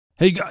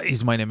Hey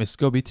guys, my name is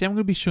Scoby. Today I'm going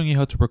to be showing you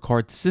how to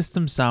record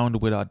system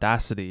sound with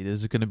Audacity. This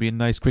is going to be a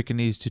nice, quick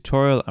and easy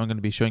tutorial. I'm going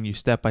to be showing you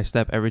step by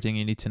step everything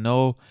you need to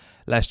know.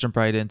 Let's jump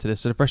right into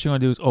this. So the first thing we're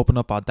going to do is open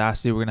up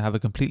Audacity. We're going to have a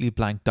completely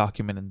blank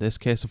document in this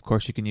case. Of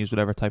course, you can use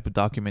whatever type of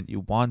document you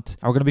want.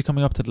 And we're going to be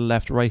coming up to the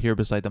left right here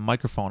beside the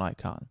microphone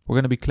icon. We're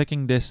going to be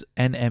clicking this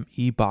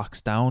NME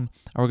box down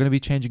and we're going to be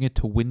changing it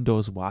to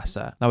Windows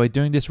WASA. Now by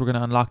doing this, we're going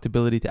to unlock the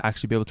ability to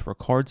actually be able to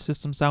record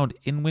system sound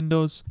in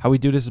Windows. How we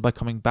do this is by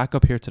coming back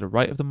up here to the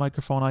right of the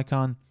microphone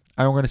icon.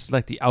 And we're going to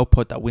select the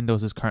output that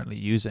Windows is currently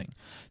using.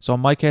 So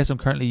in my case, I'm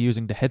currently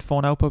using the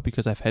headphone output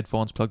because I have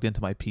headphones plugged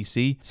into my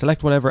PC.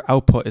 Select whatever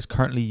output is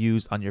currently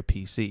used on your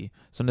PC.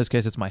 So in this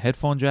case, it's my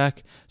headphone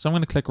jack. So I'm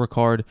going to click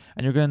record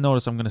and you're going to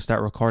notice I'm going to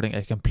start recording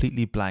a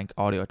completely blank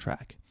audio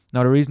track.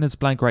 Now the reason it's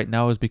blank right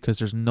now is because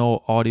there's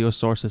no audio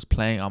sources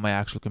playing on my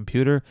actual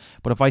computer.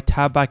 But if I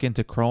tab back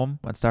into Chrome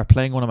and start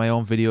playing one of my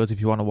own videos,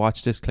 if you want to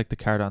watch this, click the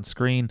card on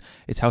screen.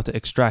 It's how to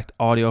extract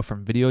audio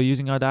from video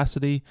using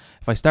Audacity.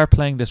 If I start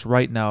playing this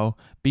right now,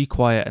 be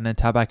quiet and then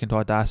tab back into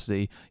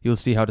Audacity, you'll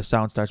see how the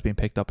sound starts being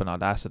picked up in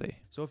Audacity.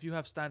 So if you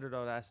have standard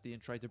Audacity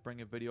and try to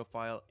bring a video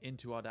file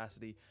into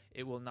Audacity,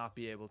 it will not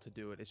be able to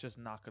do it. It's just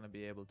not going to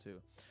be able to.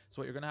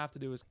 So what you're going to have to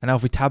do is, and now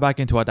if we tab back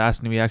into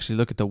Audacity and we actually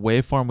look at the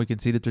waveform, we can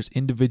see that there's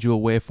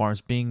individual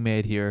waveforms being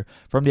made here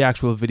from the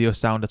actual video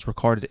sound that's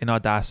recorded in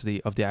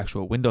Audacity of the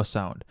actual Windows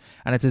sound.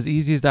 And it's as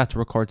easy as that to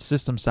record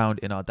system sound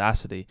in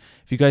Audacity.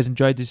 If you guys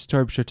enjoyed this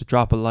tutorial, be sure to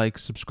drop a like,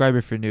 subscribe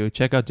if you're new,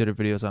 check out the other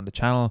videos on the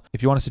channel.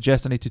 If you want to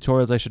suggest any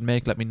tutorials I should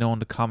make, let me know in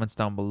the comments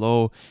down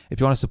below. If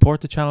you want to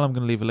support the channel, I'm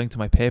going to leave a link to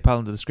my PayPal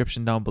in the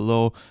description down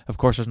below. Of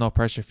course, there's no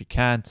pressure if you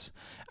can't.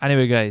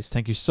 Anyway guys,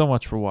 thank you so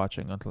much for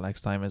watching. Until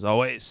next time, as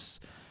always,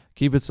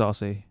 keep it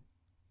saucy.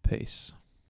 Peace.